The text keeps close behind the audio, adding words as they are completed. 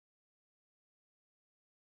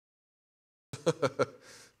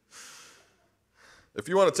If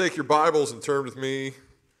you want to take your Bibles and turn with me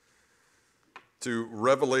to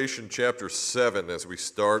Revelation chapter 7 as we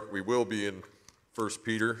start. We will be in 1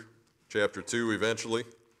 Peter chapter 2 eventually,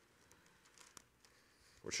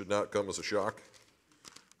 which should not come as a shock.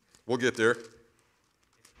 We'll get there.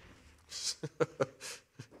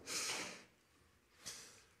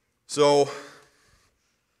 So,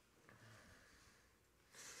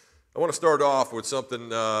 I want to start off with something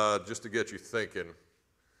just to get you thinking.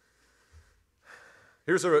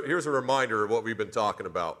 Here's a reminder of what we've been talking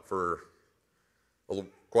about for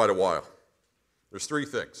quite a while. There's three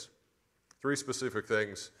specific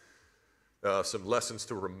things, some lessons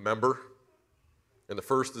to remember. And the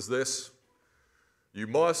first is this: you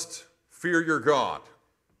must fear your God.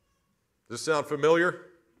 Does this sound familiar?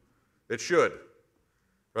 It should.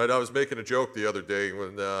 Right? I was making a joke the other day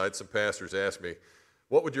when I had some pastors ask me,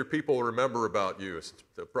 what would your people remember about you?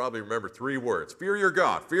 They'll probably remember three words: fear your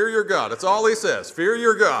God. Fear your God. That's all he says. Fear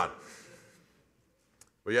your God.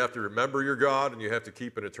 But you have to remember your God, and you have to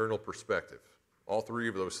keep an eternal perspective. All three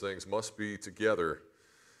of those things must be together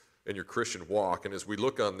in your Christian walk. And as we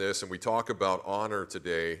look on this and we talk about honor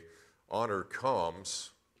today, honor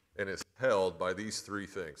comes and is held by these three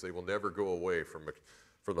things. They will never go away from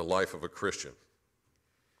the life of a Christian.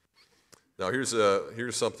 Now here's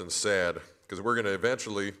something sad, because we're going to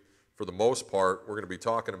eventually, for the most part, we're going to be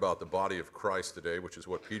talking about the body of Christ today, which is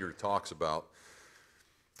what Peter talks about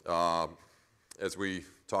as we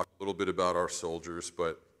talk a little bit about our soldiers.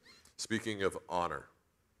 But speaking of honor,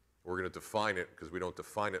 we're going to define it because we don't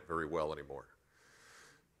define it very well anymore.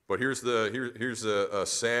 But here's a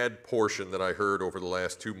sad portion that I heard over the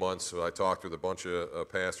last 2 months. So I talked with a bunch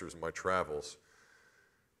of pastors in my travels.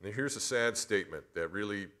 And here's a sad statement that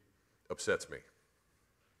really upsets me.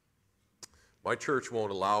 My church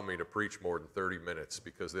won't allow me to preach more than 30 minutes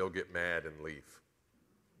because they'll get mad and leave.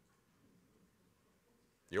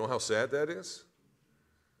 You know how sad that is?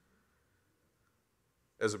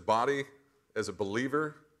 As a body, as a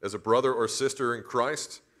believer, as a brother or sister in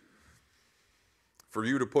Christ, for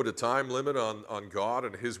you to put a time limit on God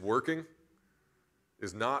and His working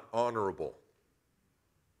is not honorable.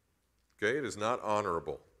 Okay? It is not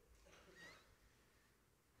honorable.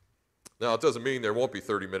 Now, it doesn't mean there won't be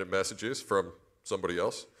 30-minute messages from somebody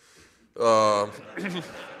else. But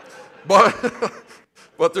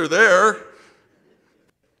they're there.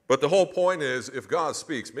 But the whole point is, if God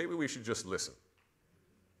speaks, maybe we should just listen.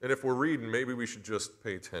 And if we're reading, maybe we should just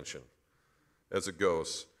pay attention as it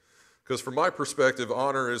goes. Because from my perspective,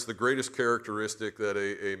 honor is the greatest characteristic that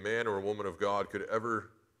a man or a woman of God could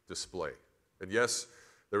ever display. And yes,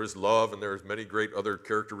 there is love, and there's many great other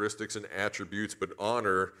characteristics and attributes, but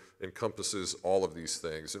honor encompasses all of these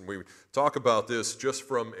things. And we talk about this just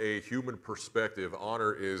from a human perspective.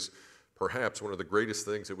 Honor is perhaps one of the greatest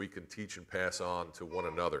things that we can teach and pass on to one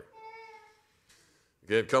another.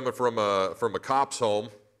 Again, coming from a cop's home,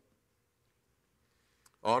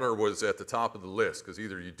 honor was at the top of the list, because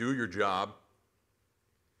either you do your job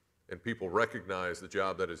and people recognize the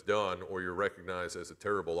job that is done, or you're recognized as a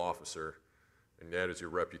terrible officer, and that is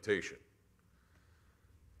your reputation.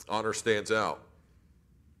 Honor stands out.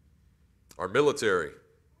 Our military,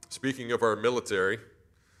 speaking of our military,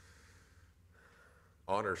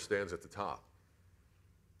 honor stands at the top,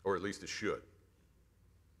 or at least it should.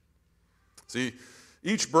 See,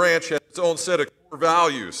 each branch has its own set of core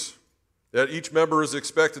values that each member is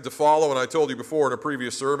expected to follow, and I told you before in a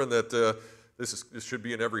previous sermon that this should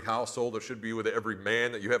be in every household. It should be with every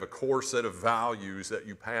man, that you have a core set of values that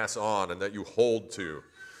you pass on and that you hold to.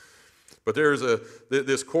 But there's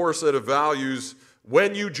this core set of values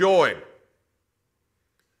when you join.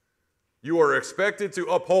 You are expected to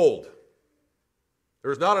uphold.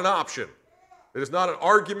 There's not an option. It is not an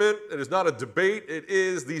argument. It is not a debate.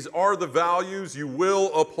 These are the values. You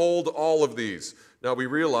will uphold all of these. Now, we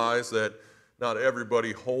realize that not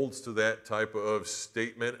everybody holds to that type of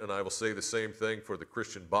statement, and I will say the same thing for the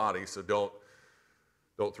Christian body, so don't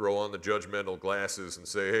throw on the judgmental glasses and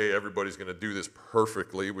say, hey, everybody's going to do this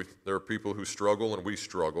perfectly. There are people who struggle, and we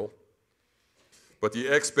struggle. But the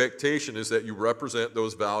expectation is that you represent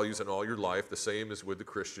those values in all your life, the same as with the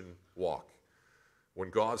Christian walk.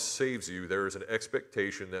 When God saves you, there is an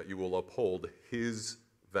expectation that you will uphold His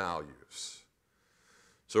values.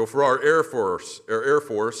 So for our Air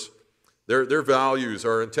Force, their values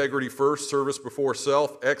are integrity first, service before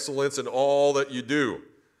self, excellence in all that you do.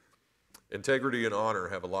 Integrity and honor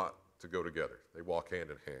have a lot to go together. They walk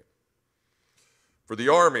hand in hand. For the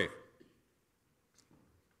Army,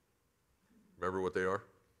 remember what they are?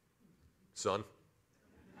 Son?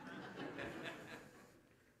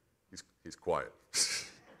 He's quiet.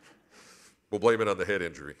 We'll blame it on the head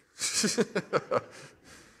injury.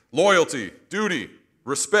 Loyalty, duty,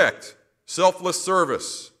 respect, selfless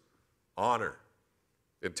service, honor,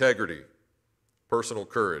 integrity, personal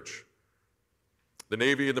courage. The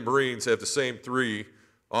Navy and the Marines have the same three: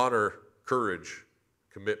 honor, courage,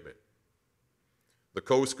 commitment. The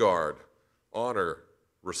Coast Guard: honor,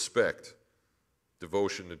 respect,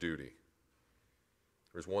 devotion to duty.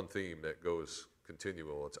 There's one theme that goes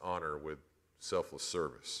continual. It's honor with selfless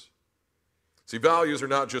service. See, values are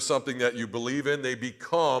not just something that you believe in, they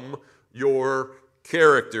become your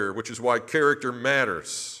character, which is why character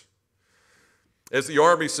matters. As the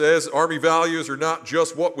Army says, Army values are not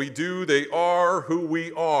just what we do, they are who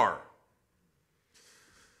we are.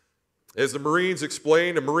 As the Marines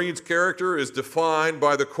explained, a Marine's character is defined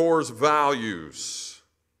by the Corps' values.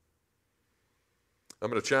 I'm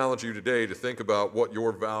going to challenge you today to think about what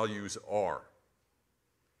your values are.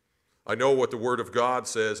 I know what the Word of God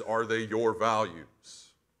says. Are they your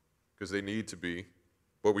values? Because they need to be,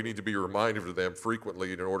 but we need to be reminded of them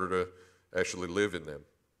frequently in order to actually live in them.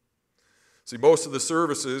 See, most of the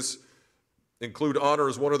services include honor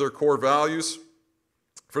as one of their core values.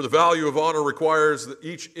 For the value of honor requires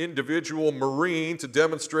each individual Marine to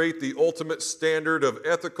demonstrate the ultimate standard of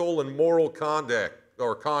ethical and moral conduct.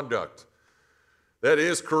 That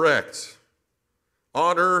is correct.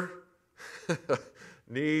 Honor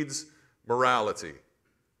needs morality.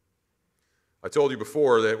 I told you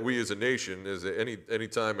before that we as a nation, any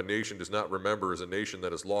time a nation does not remember, is a nation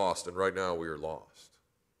that is lost, and right now we are lost.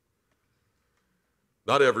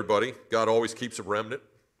 Not everybody. God always keeps a remnant.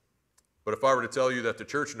 But if I were to tell you that the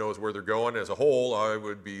church knows where they're going as a whole, I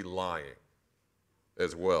would be lying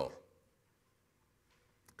as well.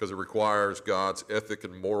 Because it requires God's ethic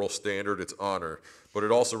and moral standard, its honor, but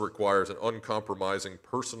it also requires an uncompromising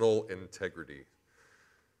personal integrity.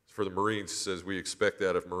 For the Marines, it says we expect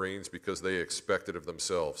that of Marines because they expect it of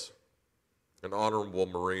themselves. An honorable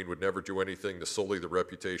Marine would never do anything to sully the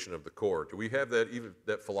reputation of the Corps. Do we have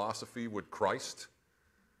that philosophy with Christ?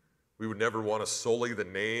 We would never want to sully the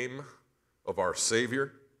name of our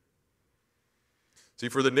Savior. See,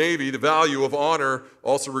 for the Navy, the value of honor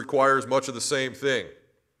also requires much of the same thing: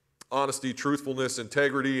 honesty, truthfulness,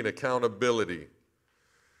 integrity, and accountability.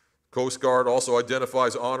 Coast Guard also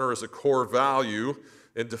identifies honor as a core value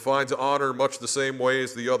and defines honor much the same way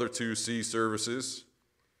as the other two sea services.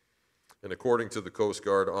 And according to the Coast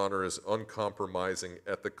Guard, honor is uncompromising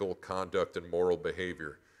ethical conduct and moral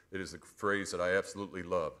behavior. It is the phrase that I absolutely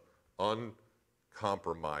love: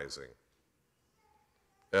 uncompromising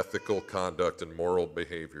ethical conduct and moral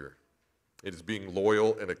behavior. It is being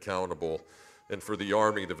loyal and accountable. And for the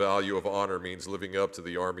Army, the value of honor means living up to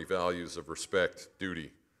the Army values of respect,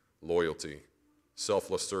 duty, loyalty,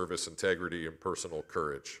 selfless service, integrity, and personal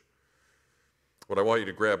courage. What I want you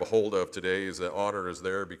to grab a hold of today is that honor is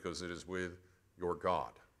there because it is with your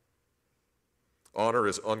God. Honor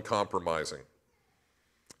is uncompromising.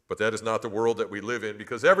 But that is not the world that we live in,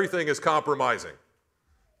 because everything is compromising.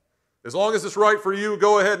 As long as it's right for you,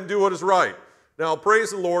 go ahead and do what is right. Now, praise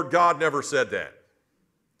the Lord, God never said that.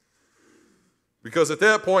 Because at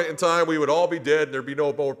that point in time, we would all be dead and there'd be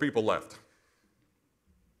no more people left.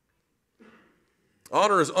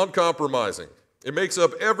 Honor is uncompromising. It makes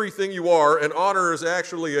up everything you are, and honor is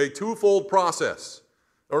actually a twofold process.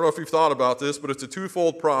 I don't know if you've thought about this, but it's a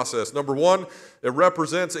twofold process. Number one, it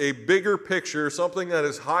represents a bigger picture, something that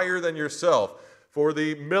is higher than yourself. For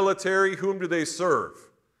the military, whom do they serve?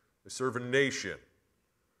 They serve a nation.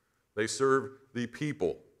 They serve the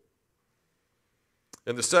people.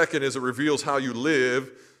 And the second is it reveals how you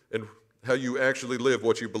live and how you actually live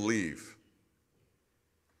what you believe.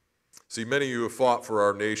 See, many of you have fought for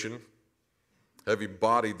our nation, have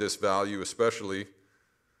embodied this value, especially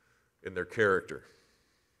in their character.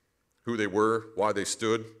 Who they were, why they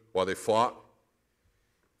stood, why they fought,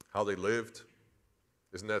 how they lived.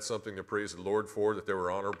 Isn't that something to praise the Lord for, that there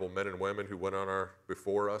were honorable men and women who went on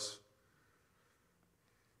before us?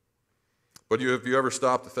 But have you ever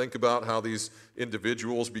stopped to think about how these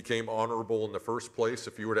individuals became honorable in the first place?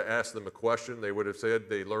 If you were to ask them a question, they would have said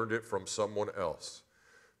they learned it from someone else.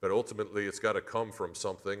 But ultimately, it's got to come from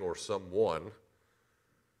something or someone.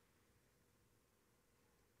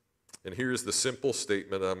 And here's the simple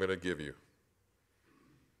statement I'm going to give you.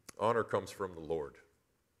 Honor comes from the Lord,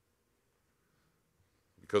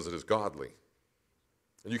 because it is godly.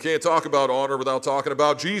 And you can't talk about honor without talking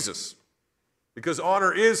about Jesus, because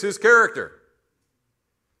honor is his character.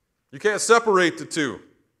 You can't separate the two.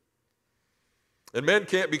 And men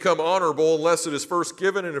can't become honorable unless it is first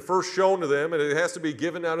given and first shown to them, and it has to be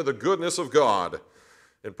given out of the goodness of God.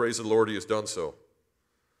 And praise the Lord, he has done so.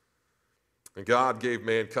 And God gave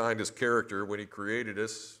mankind his character when he created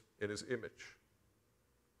us in his image.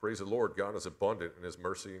 Praise the Lord, God is abundant in his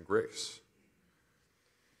mercy and grace.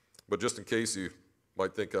 But just in case you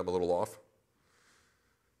might think I'm a little off,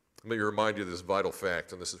 let me remind you of this vital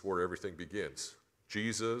fact, and this is where everything begins.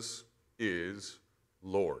 Jesus is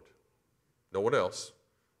Lord. No one else.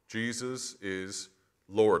 Jesus is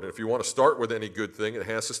Lord. And if you want to start with any good thing, it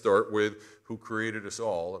has to start with who created us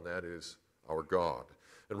all, and that is our God.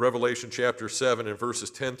 In Revelation chapter 7 and verses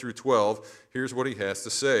 10 through 12, here's what he has to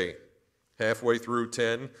say. Halfway through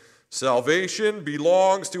 10, salvation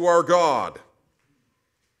belongs to our God,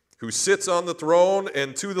 who sits on the throne,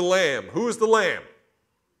 and to the Lamb. Who is the Lamb?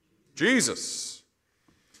 Jesus.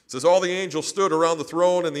 It says, all the angels stood around the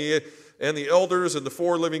throne and the elders and the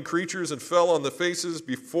four living creatures and fell on the faces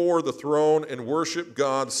before the throne and worshiped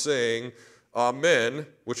God, saying, Amen,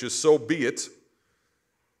 which is so be it.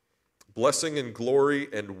 Blessing and glory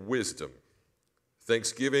and wisdom,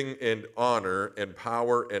 thanksgiving and honor and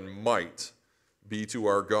power and might be to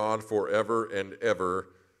our God forever and ever.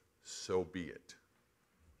 So be it.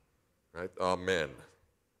 Right? Amen.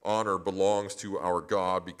 Honor belongs to our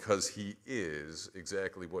God because he is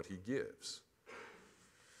exactly what he gives.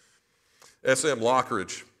 S.M.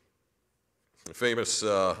 Lockridge, a famous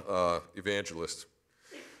evangelist,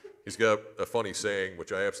 he's got a funny saying,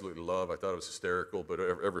 which I absolutely love. I thought it was hysterical, but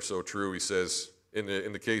ever so true. He says, in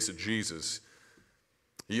the case of Jesus,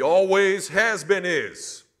 he always has been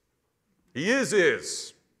is. He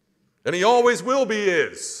is. And he always will be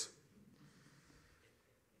is.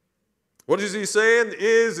 What is he saying?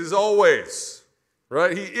 Is always.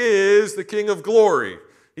 Right? He is the King of glory.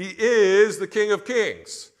 He is the King of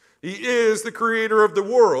kings. He is the creator of the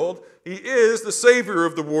world. He is the Savior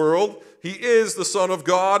of the world. He is the Son of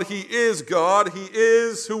God. He is God. He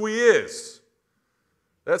is who he is.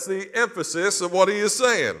 That's the emphasis of what he is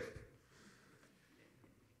saying.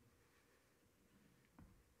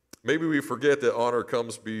 Maybe we forget that honor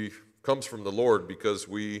comes from the Lord because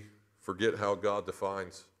we forget how God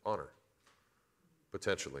defines honor,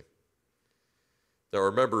 potentially. Now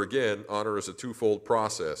remember again, honor is a twofold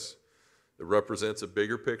process. It represents a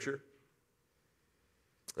bigger picture,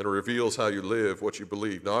 and it reveals how you live, what you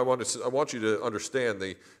believe. Now I want you to understand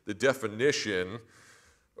the definition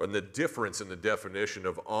and the difference in the definition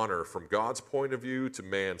of honor from God's point of view to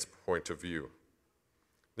man's point of view.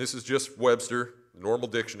 This is just Webster, normal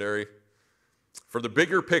dictionary. For the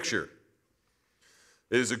bigger picture,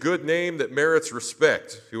 it is a good name that merits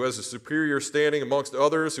respect, who has a superior standing amongst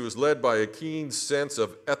others, who is led by a keen sense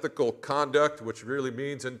of ethical conduct, which really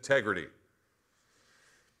means integrity.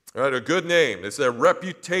 All right, a good name. It's a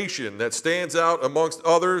reputation that stands out amongst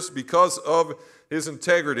others because of his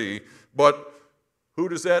integrity. But who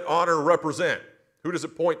does that honor represent? Who does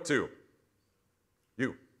it point to?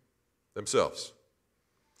 You, themselves.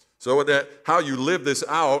 So in that, how you live this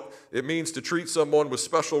out, it means to treat someone with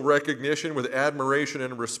special recognition, with admiration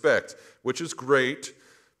and respect, which is great,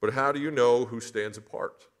 but how do you know who stands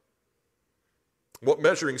apart? What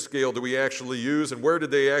measuring scale do we actually use, and where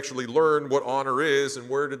did they actually learn what honor is, and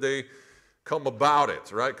where did they come about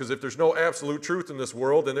it, right? Because if there's no absolute truth in this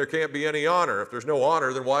world, then there can't be any honor. If there's no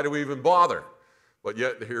honor, then why do we even bother? But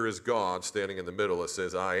yet here is God standing in the middle that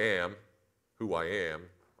says, I am who I am.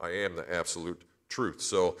 I am the absolute truth.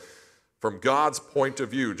 So from God's point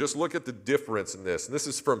of view, just look at the difference in this. And this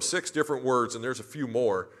is from 6 different words, and there's a few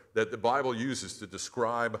more that the Bible uses to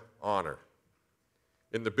describe honor.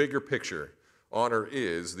 In the bigger picture, honor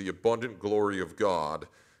is the abundant glory of God,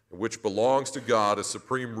 which belongs to God as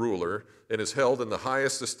supreme ruler and is held in the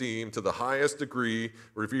highest esteem to the highest degree,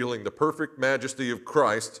 revealing the perfect majesty of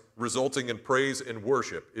Christ, resulting in praise and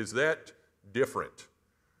worship. Is that different?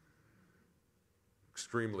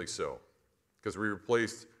 Extremely so, because we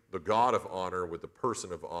replaced the God of honor with the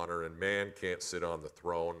person of honor, and man can't sit on the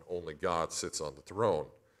throne. Only God sits on the throne.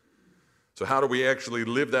 So how do we actually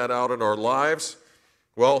live that out in our lives?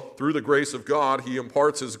 Well, through the grace of God, he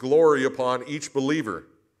imparts his glory upon each believer,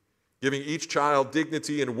 giving each child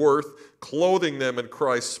dignity and worth, clothing them in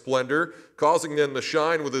Christ's splendor, causing them to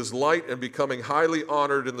shine with his light, and becoming highly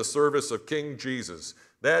honored in the service of King Jesus.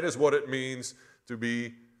 That is what it means to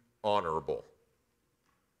be honorable,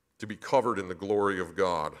 to be covered in the glory of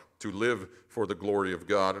God, to live for the glory of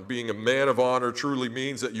God. And being a man of honor truly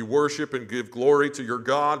means that you worship and give glory to your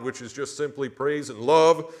God, which is just simply praise and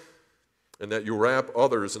love, and that you wrap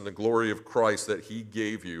others in the glory of Christ that he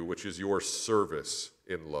gave you, which is your service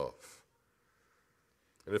in love.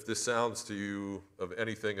 And if this sounds to you of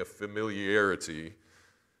anything of familiarity,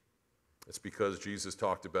 it's because Jesus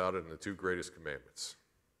talked about it in the 2 greatest commandments.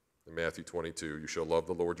 in Matthew 22. You shall love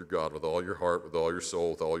the Lord your God with all your heart, with all your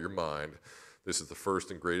soul, with all your mind. This is the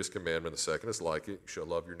first and greatest commandment. The second is like it. You shall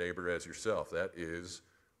love your neighbor as yourself. That is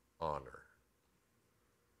honor.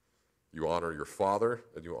 You honor your father,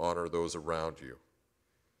 and you honor those around you.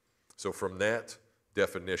 So from that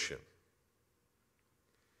definition,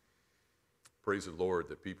 praise the Lord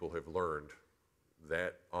that people have learned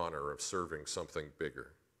that honor of serving something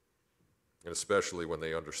bigger. And especially when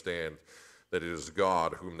they understand that it is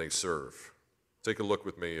God whom they serve. Take a look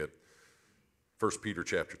with me at 1 Peter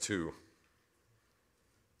chapter 2,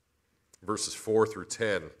 verses 4 through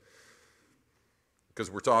 10.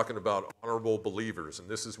 Because we're talking about honorable believers, and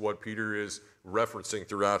this is what Peter is referencing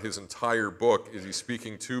throughout his entire book, is he's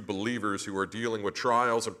speaking to believers who are dealing with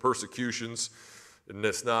trials and persecutions, and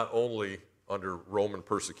it's not only under Roman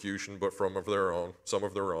persecution, but some of their own.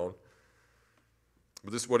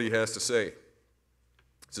 But this is what he has to say. He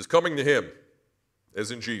says, coming to him, as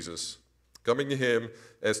in Jesus, coming to him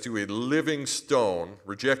as to a living stone,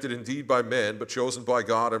 rejected indeed by men, but chosen by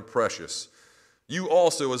God and precious. You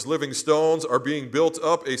also, as living stones, are being built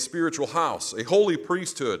up a spiritual house, a holy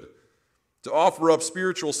priesthood, to offer up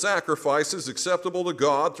spiritual sacrifices acceptable to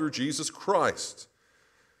God through Jesus Christ.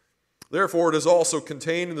 Therefore, it is also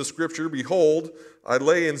contained in the Scripture, behold, I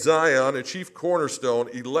lay in Zion a chief cornerstone,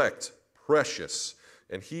 elect, precious,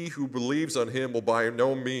 and he who believes on him will by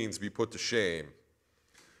no means be put to shame.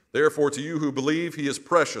 Therefore, to you who believe, he is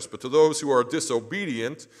precious, but to those who are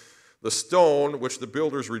disobedient, the stone which the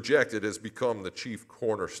builders rejected has become the chief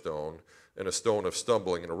cornerstone, and a stone of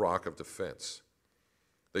stumbling and a rock of defense.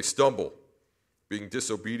 They stumble, being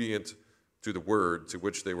disobedient to the word to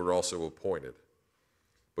which they were also appointed.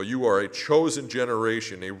 But you are a chosen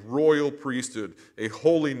generation, a royal priesthood, a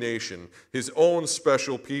holy nation, his own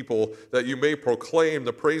special people, that you may proclaim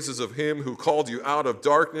the praises of him who called you out of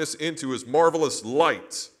darkness into his marvelous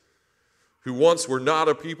light, who once were not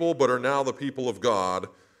a people, but are now the people of God,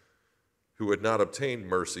 who had not obtained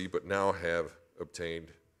mercy, but now have obtained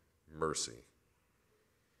mercy.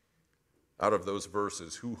 Out of those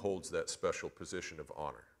verses, who holds that special position of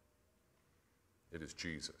honor? It is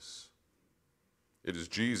Jesus. It is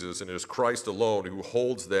Jesus and it is Christ alone who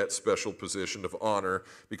holds that special position of honor,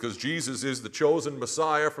 because Jesus is the chosen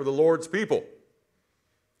Messiah for the Lord's people.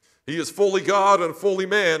 He is fully God and fully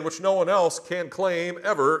man, which no one else can claim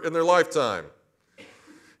ever in their lifetime.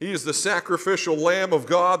 He is the sacrificial Lamb of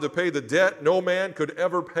God to pay the debt no man could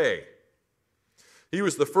ever pay. He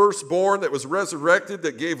was the firstborn that was resurrected,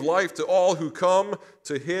 that gave life to all who come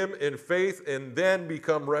to him in faith and then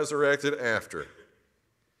become resurrected after.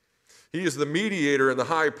 He is the mediator and the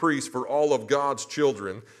high priest for all of God's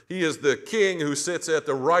children. He is the king who sits at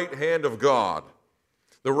the right hand of God,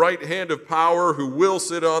 the right hand of power, who will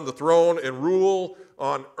sit on the throne and rule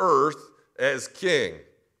on earth as king.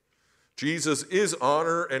 Jesus is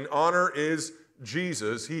honor, and honor is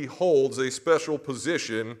Jesus. He holds a special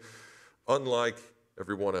position unlike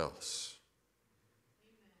everyone else.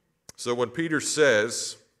 So when Peter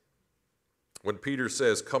says,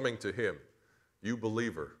 coming to him, you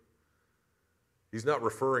believer, he's not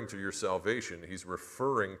referring to your salvation. He's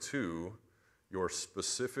referring to your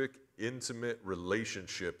specific, intimate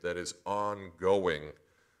relationship that is ongoing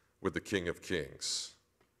with the King of Kings.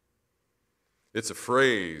 It's a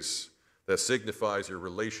phrase that signifies your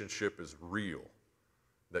relationship is real,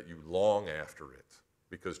 that you long after it,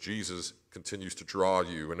 because Jesus continues to draw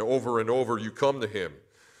you. And over you come to him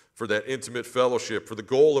for that intimate fellowship, for the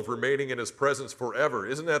goal of remaining in his presence forever.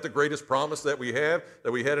 Isn't that the greatest promise that we had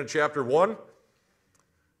in chapter 1?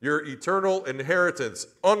 Your eternal inheritance,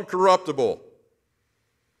 uncorruptible.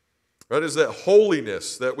 That is that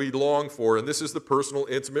holiness that we long for, and this is the personal,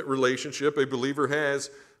 intimate relationship a believer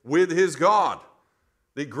has with his God.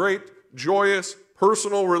 The great, joyous,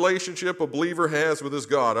 personal relationship a believer has with his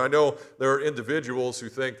God. I know there are individuals who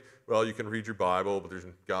think, well, you can read your Bible, but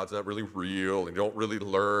God's not really real, and you don't really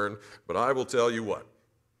learn. But I will tell you what,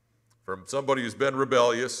 from somebody who's been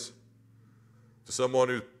rebellious to someone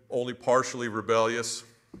who's only partially rebellious,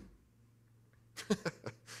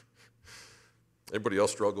 anybody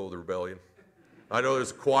else struggle with rebellion? I know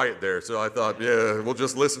there's quiet there, so I thought, yeah, we'll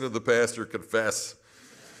just listen to the pastor confess.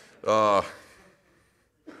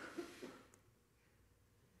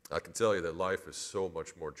 I can tell you that life is so much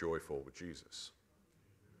more joyful with Jesus,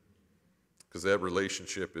 because that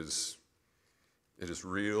relationship is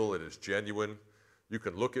real, it is genuine. You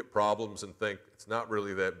can look at problems and think it's not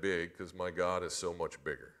really that big because my God is so much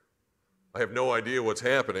bigger. I have no idea what's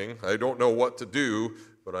happening. I don't know what to do,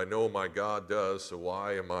 but I know my God does, so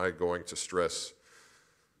why am I going to stress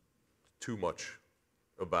too much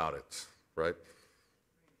about it, right?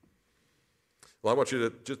 Well, I want you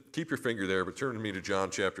to just keep your finger there, but turn to me to John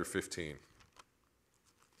chapter 15.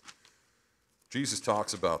 Jesus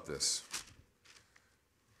talks about this.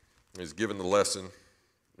 He's given the lesson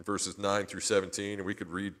in verses 9 through 17, and we could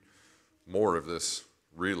read more of this,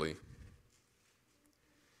 really.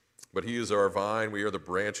 But he is our vine, we are the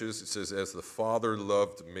branches. It says, as the Father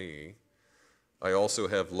loved me, I also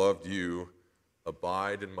have loved you.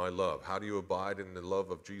 Abide in my love. How do you abide in the love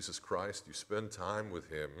of Jesus Christ? You spend time with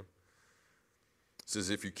him. It says,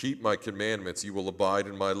 if you keep my commandments, you will abide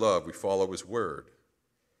in my love. We follow his word.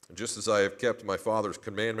 And just as I have kept my Father's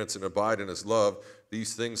commandments and abide in his love,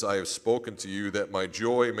 these things I have spoken to you, that my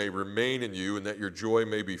joy may remain in you and that your joy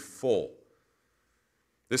may be full.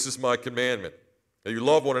 This is my commandment, that you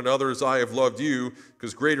love one another as I have loved you,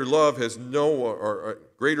 because greater love has no one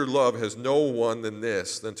than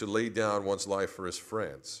this, than to lay down one's life for his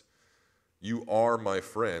friends. You are my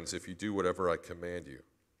friends if you do whatever I command you.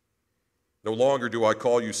 No longer do I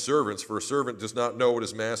call you servants, for a servant does not know what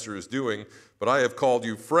his master is doing, but I have called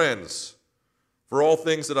you friends. For all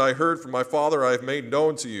things that I heard from my Father I have made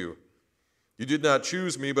known to you. You did not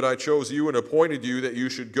choose me, but I chose you and appointed you that you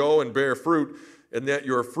should go and bear fruit, and that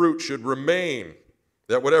your fruit should remain,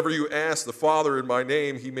 that whatever you ask the Father in my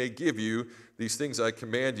name, he may give you. These things I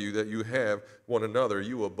command you, that you have one another.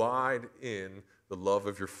 You abide in the love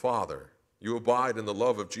of your Father. You abide in the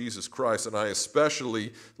love of Jesus Christ. And I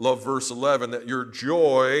especially love verse 11, that your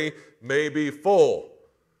joy may be full.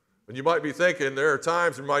 And you might be thinking, there are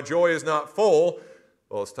times when my joy is not full.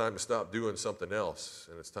 Well, it's time to stop doing something else,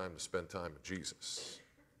 and it's time to spend time with Jesus.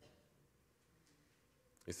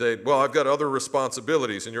 You say, well, I've got other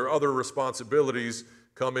responsibilities, and your other responsibilities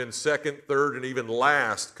come in second, third, and even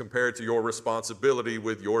last compared to your responsibility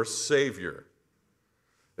with your Savior.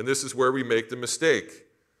 And this is where we make the mistake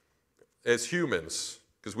as humans,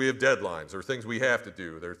 because we have deadlines. There are things we have to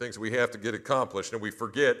do. There are things we have to get accomplished, and we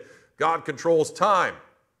forget God controls time.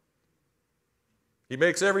 He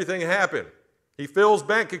makes everything happen. He fills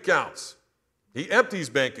bank accounts. He empties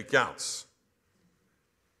bank accounts.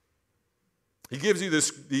 He gives you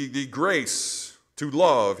the grace to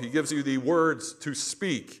love. He gives you the words to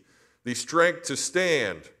speak, the strength to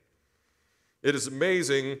stand. It is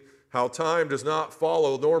amazing how time does not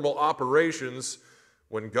follow normal operations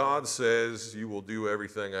when God says, you will do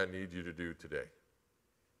everything I need you to do today.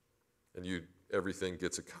 And everything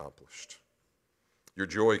gets accomplished. Your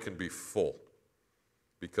joy can be full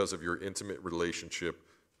because of your intimate relationship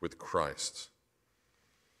with Christ.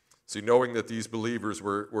 See, knowing that these believers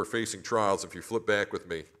were facing trials, if you flip back with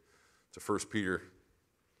me to 1 Peter.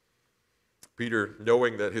 Peter,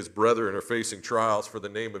 knowing that his brethren are facing trials for the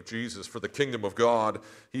name of Jesus, for the kingdom of God,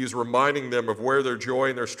 he is reminding them of where their joy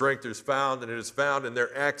and their strength is found, and it is found in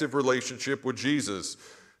their active relationship with Jesus.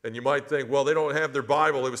 And you might think, well, they don't have their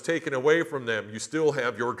Bible. It was taken away from them. You still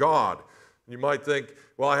have your God. You might think,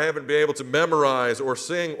 well, I haven't been able to memorize or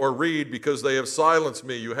sing or read because they have silenced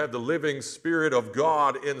me. You have the living Spirit of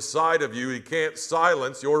God inside of you. He can't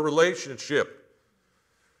silence your relationship.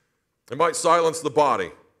 It might silence the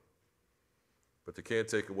body, but they can't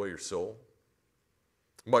take away your soul.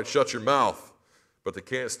 It might shut your mouth, but they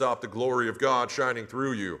can't stop the glory of God shining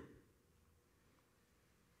through you.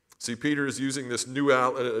 See, Peter is using this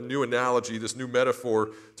new analogy, this new metaphor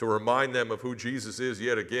to remind them of who Jesus is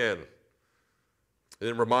yet again.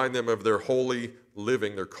 And remind them of their holy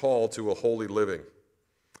living, their call to a holy living.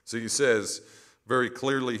 So he says very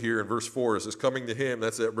clearly here in verse 4, as is coming to him,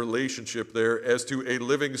 that's that relationship there, as to a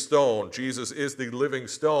living stone. Jesus is the living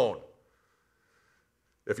stone.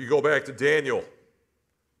 If you go back to Daniel,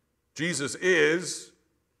 Jesus is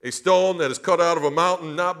a stone that is cut out of a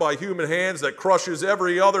mountain, not by human hands, that crushes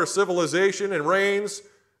every other civilization and reigns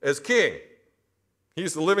as king.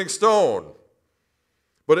 He's the living stone.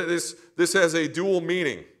 But this has a dual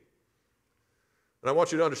meaning. And I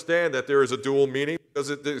want you to understand that there is a dual meaning because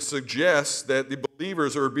it suggests that the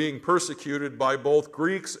believers are being persecuted by both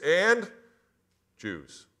Greeks and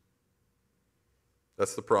Jews.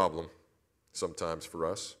 That's the problem sometimes for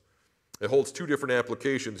us. It holds two different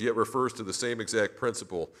applications, yet refers to the same exact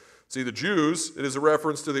principle. See, the Jews, it is a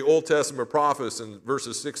reference to the Old Testament prophets in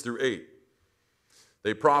verses 6 through 8.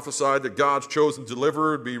 They prophesied that God's chosen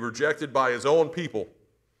deliverer would be rejected by his own people.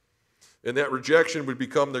 And that rejection would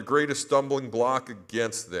become their greatest stumbling block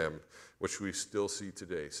against them, which we still see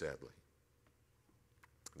today, sadly.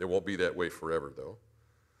 It won't be that way forever, though.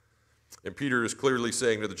 And Peter is clearly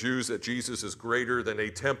saying to the Jews that Jesus is greater than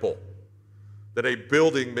a temple, than a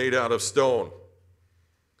building made out of stone.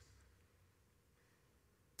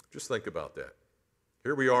 Just think about that.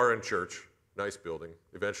 Here we are in church, nice building.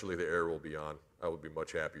 Eventually the air will be on. I will be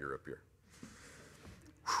much happier up here.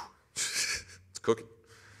 It's cooking.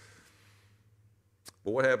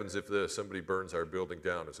 But what happens if somebody burns our building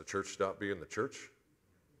down? Does the church stop being the church?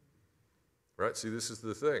 Right? See, this is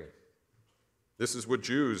the thing. This is what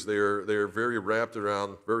Jews, they're very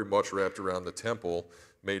much wrapped around the temple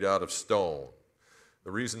made out of stone. The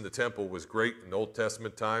reason the temple was great in Old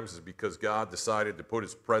Testament times is because God decided to put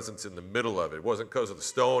his presence in the middle of it. It wasn't because of the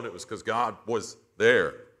stone, it was because God was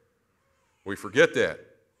there. We forget that.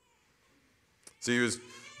 See,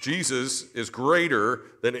 Jesus is greater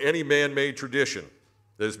than any man-made tradition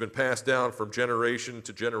that has been passed down from generation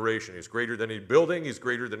to generation. He's greater than any building. He's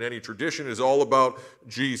greater than any tradition. It's all about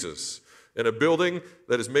Jesus. And a building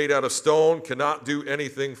that is made out of stone cannot do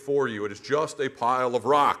anything for you. It is just a pile of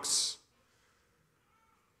rocks.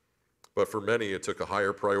 But for many, it took a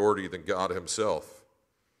higher priority than God himself.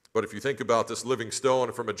 But if you think about this living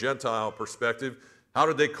stone from a Gentile perspective, how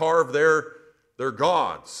did they carve their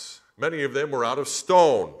gods? Many of them were out of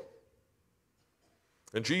stone.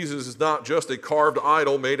 And Jesus is not just a carved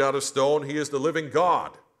idol made out of stone. He is the living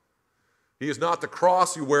God. He is not the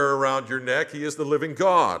cross you wear around your neck. He is the living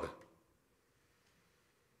God.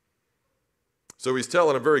 So he's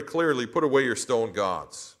telling them very clearly, put away your stone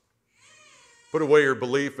gods. Put away your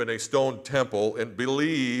belief in a stone temple and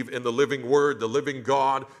believe in the living Word, the living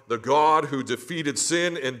God, the God who defeated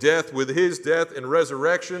sin and death with his death and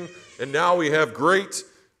resurrection. And now we have great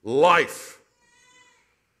life.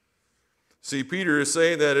 See, Peter is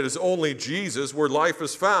saying that it is only Jesus where life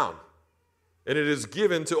is found, and it is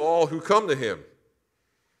given to all who come to him.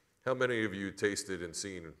 How many of you tasted and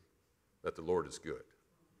seen that the Lord is good?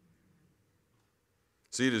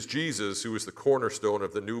 See, it is Jesus who is the cornerstone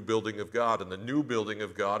of the new building of God, and the new building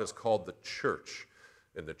of God is called the church,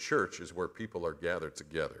 and the church is where people are gathered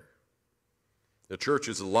together. The church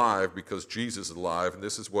is alive because Jesus is alive, and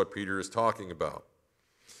this is what Peter is talking about.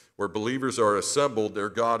 Where believers are assembled, their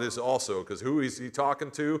God is also. Because who is he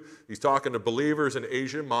talking to? He's talking to believers in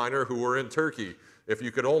Asia Minor who were in Turkey. If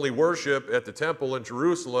you could only worship at the temple in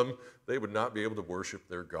Jerusalem, they would not be able to worship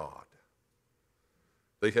their God.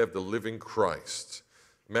 They have the living Christ.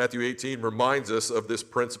 Matthew 18 reminds us of this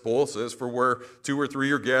principle. It says, for where 2 or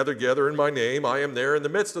 3 are gathered together in my name, I am there in the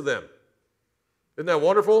midst of them. Isn't that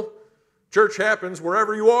wonderful? Church happens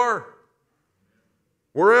wherever you are.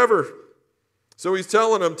 Wherever. So he's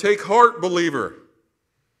telling them, take heart, believer.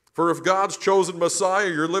 For if God's chosen Messiah,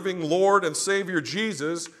 your living Lord and Savior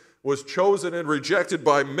Jesus, was chosen and rejected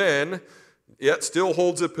by men, yet still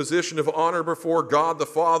holds a position of honor before God the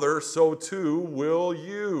Father, so too will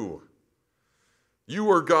you. You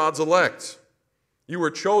are God's elect. You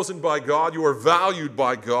are chosen by God. You are valued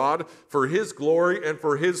by God for his glory and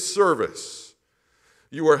for his service.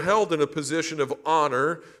 You are held in a position of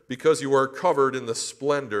honor because you are covered in the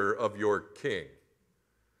splendor of your King.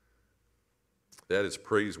 That is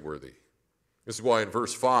praiseworthy. This is why in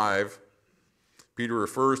verse 5, Peter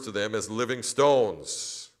refers to them as living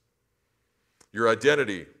stones. Your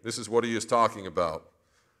identity, this is what he is talking about.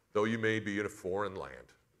 Though you may be in a foreign land,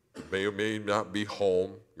 may or may not be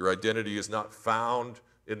home, your identity is not found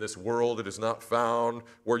in this world. It is not found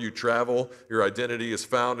where you travel. Your identity is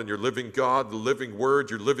found in your living God, the living Word,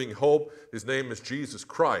 your living hope. His name is Jesus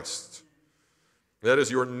Christ. That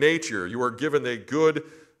is your nature. You are given a good,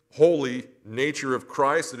 holy nature of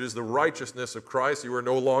Christ. It is the righteousness of Christ. You are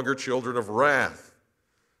no longer children of wrath.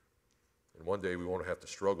 And one day we won't have to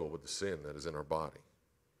struggle with the sin that is in our body.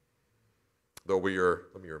 Though we are,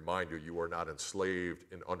 let me remind you, you are not enslaved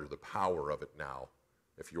and under the power of it now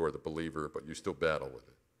if you are the believer, but you still battle with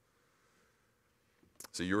it.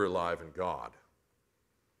 So you're alive in God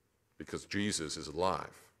because Jesus is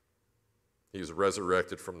alive. He is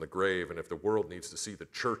resurrected from the grave, and if the world needs to see the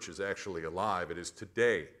church is actually alive, it is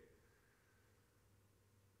today.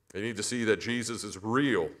 They need to see that Jesus is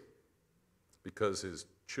real because his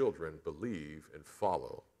children believe and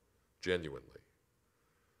follow genuinely.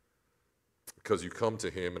 Because you come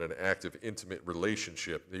to him in an active, intimate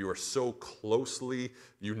relationship. You are so closely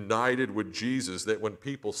united with Jesus that when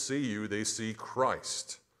people see you, they see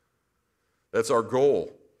Christ. That's our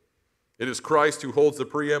goal. It is Christ who holds the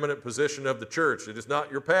preeminent position of the church. It is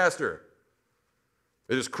not your pastor.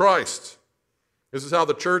 It is Christ. This is how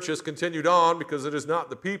the church has continued on, because it is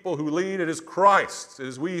not the people who lead, it is Christ. It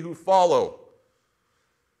is we who follow.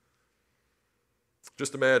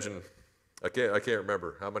 Just imagine, I can't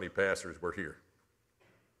remember how many pastors were here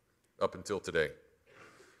up until today.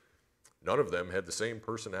 None of them had the same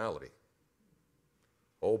personality.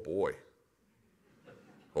 Oh boy.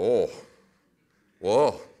 Oh.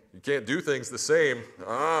 Whoa. You can't do things the same.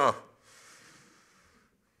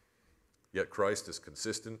 Yet Christ is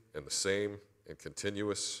consistent and the same and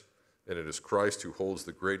continuous, and it is Christ who holds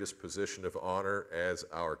the greatest position of honor as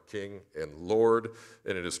our King and Lord,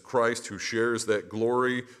 and it is Christ who shares that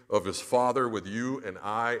glory of his Father with you and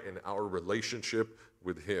I in our relationship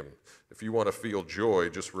with him. If you want to feel joy,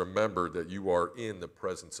 just remember that you are in the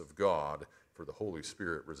presence of God, for the Holy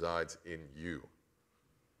Spirit resides in you.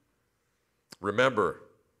 Remember,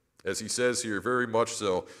 as he says here, very much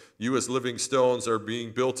so, you as living stones are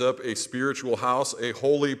being built up a spiritual house, a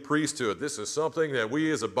holy priesthood. This is something that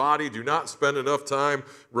we as a body do not spend enough time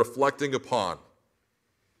reflecting upon.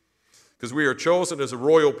 Because we are chosen as a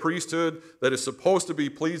royal priesthood that is supposed to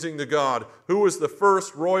be pleasing to God. Who was the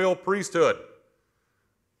first royal priesthood?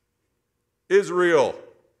 Israel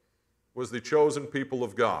was the chosen people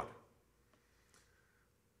of God.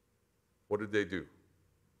 What did they do?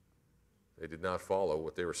 They did not follow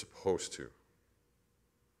what they were supposed to.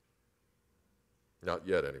 Not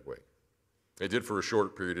yet, anyway. They did for a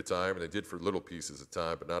short period of time, and they did for little pieces of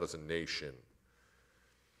time, but not as a nation.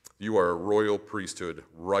 You are a royal priesthood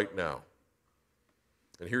right now.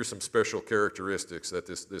 And here's some special characteristics that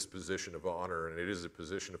this position of honor, and it is a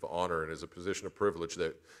position of honor and is a position of privilege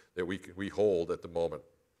that we hold at the moment.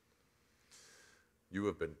 You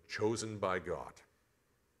have been chosen by God.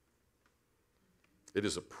 It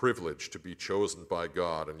is a privilege to be chosen by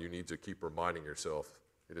God, and you need to keep reminding yourself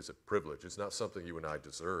it is a privilege. It's not something you and I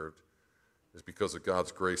deserved. It's because of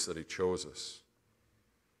God's grace that he chose us.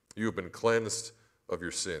 You have been cleansed of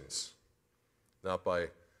your sins, not by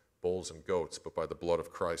bulls and goats, but by the blood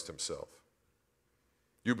of Christ himself.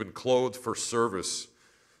 You've been clothed for service,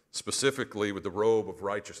 specifically with the robe of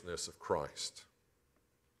righteousness of Christ.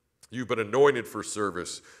 You've been anointed for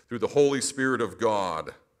service through the Holy Spirit of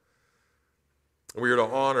God. We are to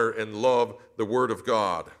honor and love the Word of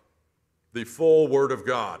God, the full Word of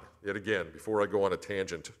God. Yet again, before I go on a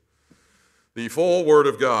tangent, the full Word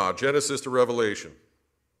of God, Genesis to Revelation.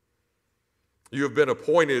 You have been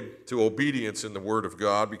appointed to obedience in the Word of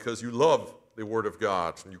God because you love the Word of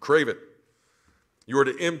God and you crave it. You are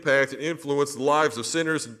to impact and influence the lives of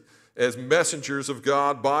sinners as messengers of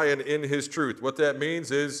God by and in his truth. What that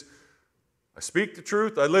means is, I speak the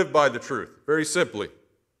truth, I live by the truth, very simply.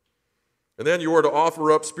 And then you are to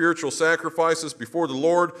offer up spiritual sacrifices before the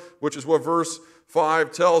Lord, which is what verse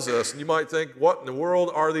 5 tells us. And you might think, what in the world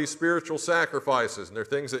are these spiritual sacrifices? And they're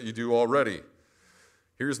things that you do already.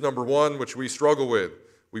 Here's number one, which we struggle with.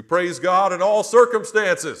 We praise God in all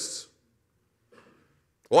circumstances.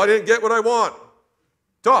 Well, I didn't get what I want.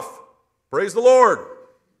 Tough. Praise the Lord.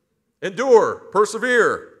 Endure.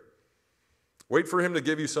 Persevere. Wait for him to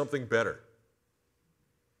give you something better.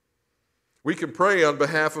 We can pray on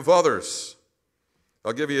behalf of others.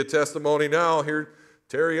 I'll give you a testimony now. Here,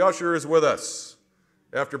 Terry Usher is with us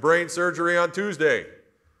after brain surgery on Tuesday.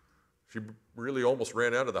 She really almost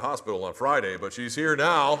ran out of the hospital on Friday, but she's here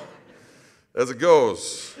now as it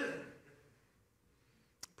goes.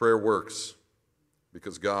 Prayer works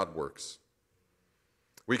because God works.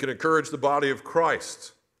 We can encourage the body of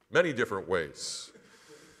Christ many different ways.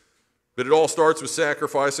 But it all starts with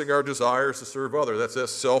sacrificing our desires to serve others. That's a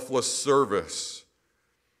selfless service.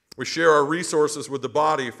 We share our resources with the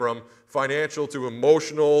body, from financial to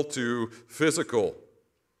emotional to physical.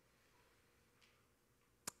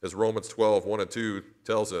 As Romans 12, 1 and 2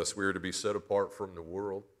 tells us, we are to be set apart from the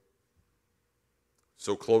world.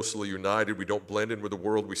 So closely united, we don't blend in with the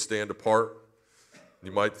world, we stand apart.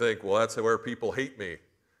 You might think, well, that's where people hate me.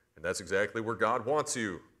 And that's exactly where God wants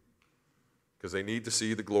you, because they need to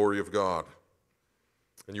see the glory of God.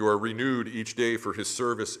 And you are renewed each day for his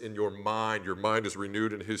service in your mind. Your mind is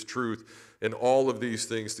renewed in his truth. And all of these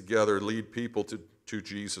things together lead people to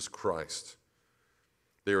Jesus Christ.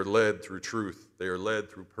 They are led through truth. They are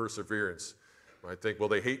led through perseverance. You might think, well,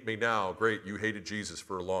 they hate me now. Great, you hated Jesus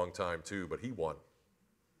for a long time too, but he won.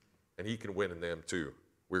 And he can win in them too.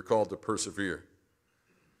 We're called to persevere.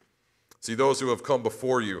 See, those who have come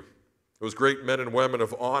before you, those great men and women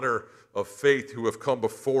of honor, of faith who have come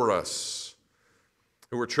before us,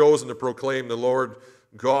 who were chosen to proclaim the Lord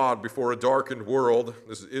God before a darkened world.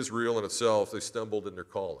 This is Israel in itself. They stumbled in their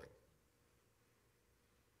calling.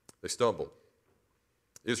 They stumbled.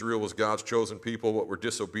 Israel was God's chosen people, but were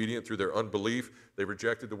disobedient through their unbelief. They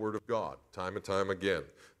rejected the word of God time and time again.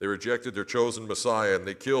 They rejected their chosen Messiah, and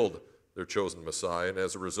they killed their chosen Messiah. And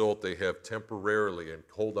as a result, they have temporarily, and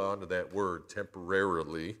hold on to that word,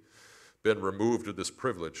 temporarily, been removed of this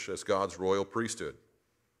privilege as God's royal priesthood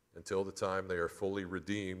until the time they are fully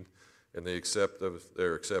redeemed and they accept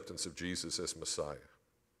their acceptance of Jesus as Messiah.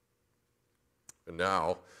 And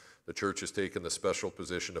now the church has taken the special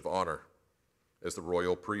position of honor as the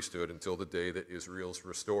royal priesthood until the day that Israel is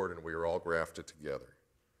restored and we are all grafted together.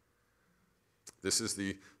 This is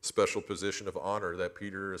the special position of honor that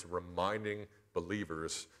Peter is reminding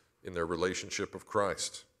believers in their relationship with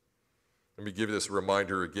Christ. Let me give you this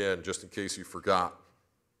reminder again, just in case you forgot.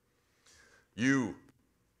 You,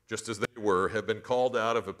 just as they were, have been called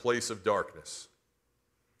out of a place of darkness.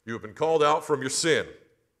 You have been called out from your sin.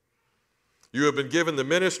 You have been given the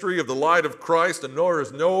ministry of the light of Christ, and there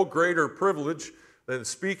is no greater privilege than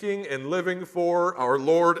speaking and living for our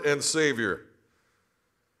Lord and Savior.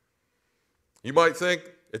 You might think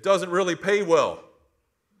it doesn't really pay well.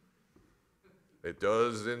 It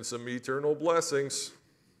does in some eternal blessings.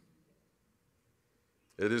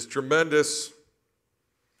 It is tremendous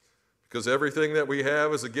because everything that we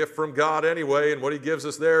have is a gift from God anyway, and what He gives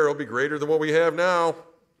us there will be greater than what we have now.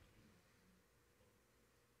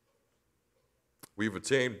 We've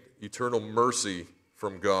attained eternal mercy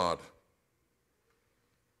from God.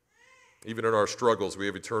 Even in our struggles, we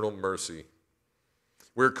have eternal mercy.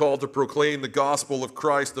 We're called to proclaim the gospel of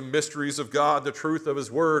Christ, the mysteries of God, the truth of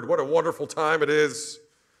His word. What a wonderful time it is.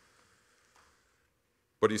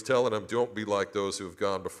 But He's telling them, don't be like those who have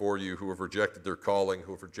gone before you, who have rejected their calling,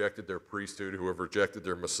 who have rejected their priesthood, who have rejected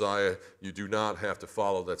their Messiah. You do not have to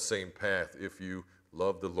follow that same path if you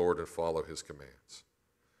love the Lord and follow His commands.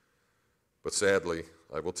 But sadly,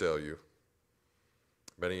 I will tell you,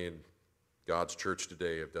 many in God's church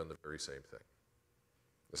today have done the very same thing.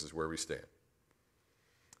 This is where we stand.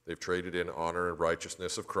 They've traded in honor and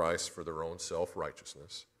righteousness of Christ for their own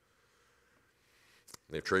self-righteousness.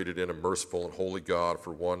 They've traded in a merciful and holy God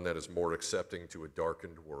for one that is more accepting to a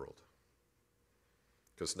darkened world.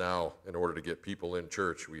 Because now, in order to get people in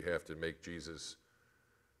church, we have to make Jesus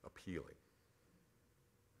appealing.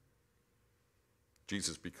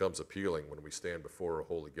 Jesus becomes appealing when we stand before a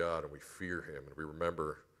holy God and we fear Him and we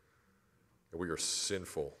remember that we are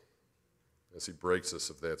sinful as He breaks us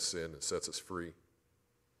of that sin and sets us free.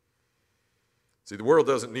 See, the world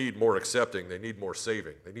doesn't need more accepting, they need more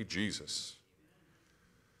saving. They need Jesus.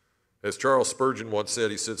 As Charles Spurgeon once said,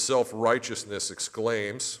 he said, self-righteousness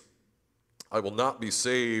exclaims, I will not be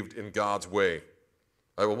saved in God's way.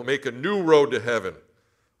 I will make a new road to heaven.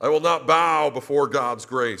 I will not bow before God's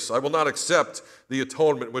grace. I will not accept the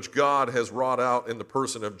atonement which God has wrought out in the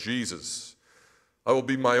person of Jesus. I will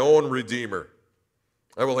be my own Redeemer.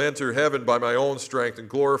 I will enter heaven by my own strength and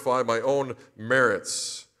glorify my own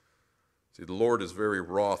merits. See, the Lord is very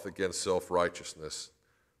wroth against self-righteousness.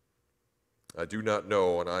 I do not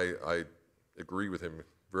know, and I agree with him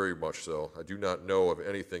very much so, I do not know of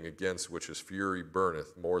anything against which His fury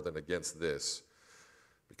burneth more than against this,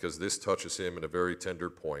 because this touches Him in a very tender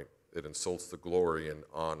point. It insults the glory and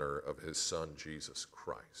honor of His Son, Jesus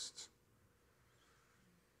Christ.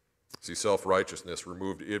 See, self-righteousness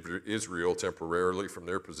removed Israel temporarily from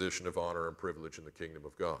their position of honor and privilege in the kingdom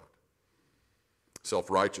of God.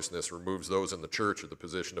 Self-righteousness removes those in the church of the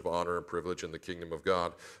position of honor and privilege in the kingdom of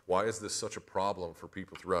God. Why is this such a problem for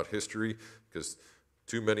people throughout history? Because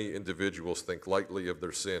too many individuals think lightly of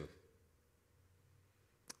their sin.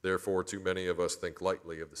 Therefore, too many of us think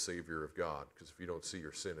lightly of the Savior of God, because if you don't see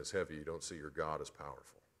your sin as heavy, you don't see your God as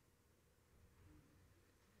powerful.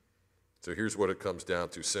 So here's what it comes down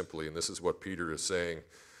to simply, and this is what Peter is saying.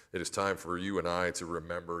 It is time for you and I to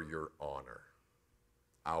remember your honor,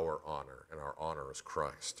 our honor, and our honor is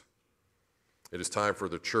Christ. It is time for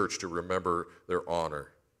the church to remember their honor.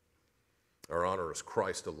 Our honor is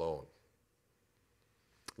Christ alone.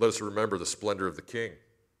 Let us remember the splendor of the King.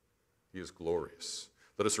 He is glorious.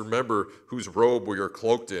 Let us remember whose robe we are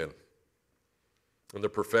cloaked in and the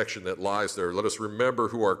perfection that lies there. Let us remember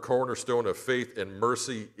who our cornerstone of faith and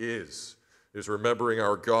mercy is remembering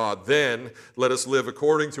our God. Then let us live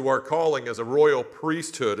according to our calling as a royal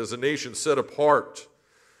priesthood, as a nation set apart.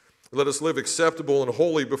 Let us live acceptable and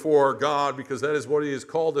holy before our God, because that is what He has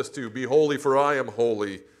called us to. Be holy, for I am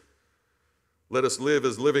holy. Let us live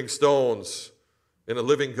as living stones in a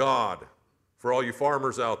living God. For all you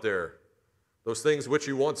farmers out there, those things which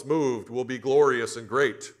you once moved will be glorious and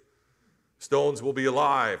great. Stones will be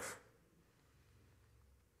alive.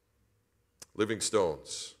 Living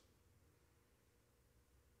stones.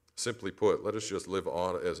 Simply put, let us just live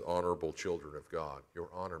on as honorable children of God. Your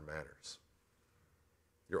honor matters.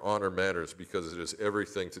 Your honor matters because it has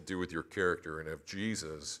everything to do with your character. And if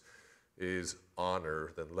Jesus is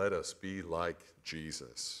honor, then let us be like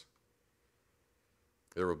Jesus.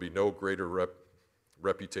 There will be no greater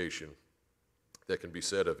reputation that can be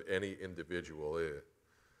said of any individual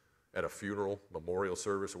at a funeral, memorial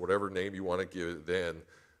service, or whatever name you want to give it. Then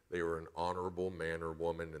they were an honorable man or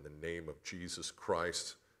woman in the name of Jesus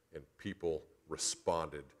Christ, and people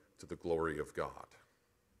responded to the glory of God.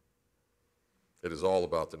 It is all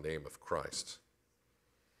about the name of Christ.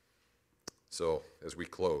 So as we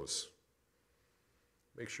close,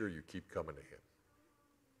 make sure you keep coming to him.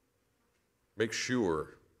 Make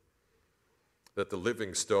sure that the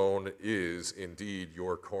living stone is indeed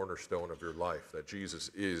your cornerstone of your life, that Jesus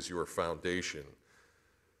is your foundation.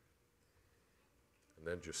 And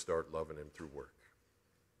then just start loving him through work.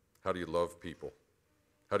 How do you love people?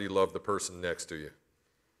 How do you love the person next to you?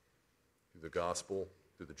 Through the gospel,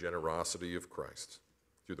 through the generosity of Christ,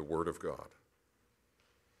 through the word of God.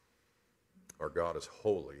 Our God is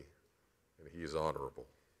holy and he is honorable.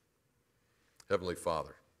 Heavenly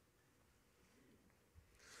Father,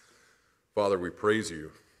 we praise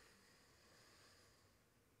you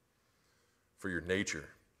for your nature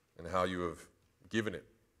and how you have given it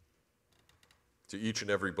to each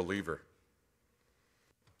and every believer.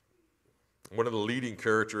 One of the leading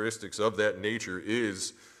characteristics of that nature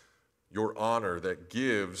is your honor that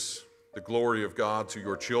gives the glory of God to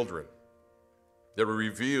your children, that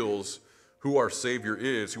reveals who our Savior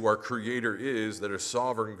is, who our Creator is, that is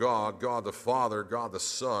sovereign God, God the Father, God the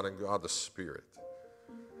Son, and God the Spirit.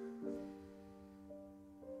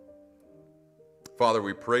 Father,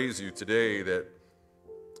 we praise you today that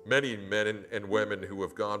many men and women who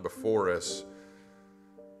have gone before us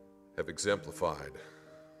have exemplified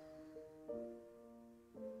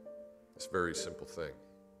this very simple thing.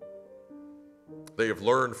 They have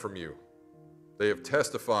learned from you. They have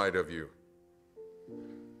testified of you.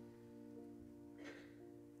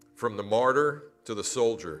 From the martyr to the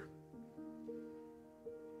soldier,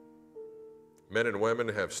 men and women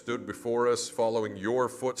have stood before us following your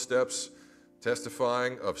footsteps,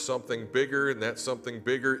 testifying of something bigger, and that something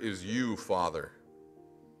bigger is you, Father.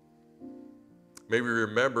 May we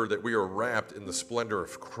remember that we are wrapped in the splendor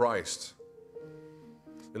of Christ,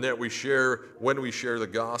 and that when we share the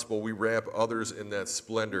gospel, we wrap others in that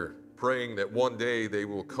splendor, praying that one day they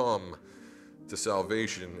will come to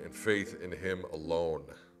salvation and faith in him alone.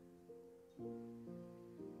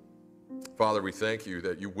 Father, we thank you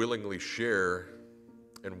that you willingly share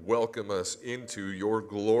and welcome us into your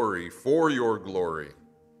glory, for your glory.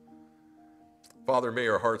 Father, may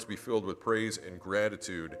our hearts be filled with praise and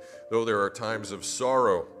gratitude. Though there are times of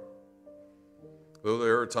sorrow, though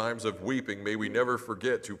there are times of weeping, may we never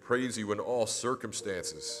forget to praise you in all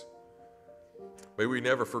circumstances. May we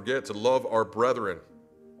never forget to love our brethren.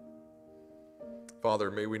 Father,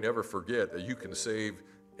 may we never forget that you can save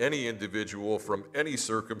any individual from any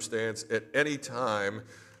circumstance at any time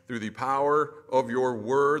through the power of your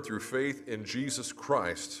word, through faith in Jesus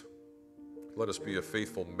Christ. Let us be a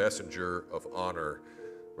faithful messenger of honor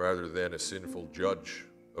rather than a sinful judge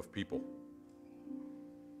of people.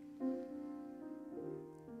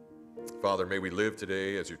 Father, may we live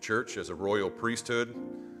today as your church, as a royal priesthood.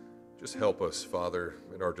 Just help us, Father,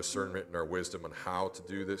 in our discernment and our wisdom on how to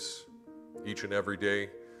do this each and every day.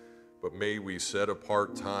 But may we set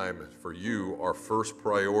apart time for you, our first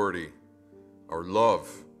priority, our love,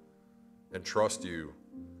 and trust you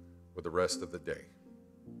with the rest of the day.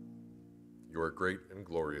 You are great and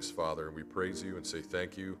glorious, Father, and we praise you and say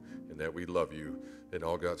thank you and that we love you. And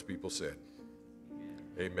all God's people said,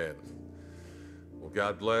 amen. Well,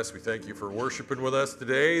 God bless. We thank you for worshiping with us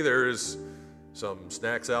today. There is some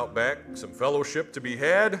snacks out back, some fellowship to be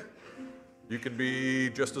had. You can be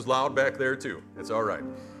just as loud back there too. It's all right.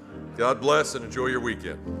 God bless and enjoy your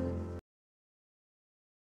weekend.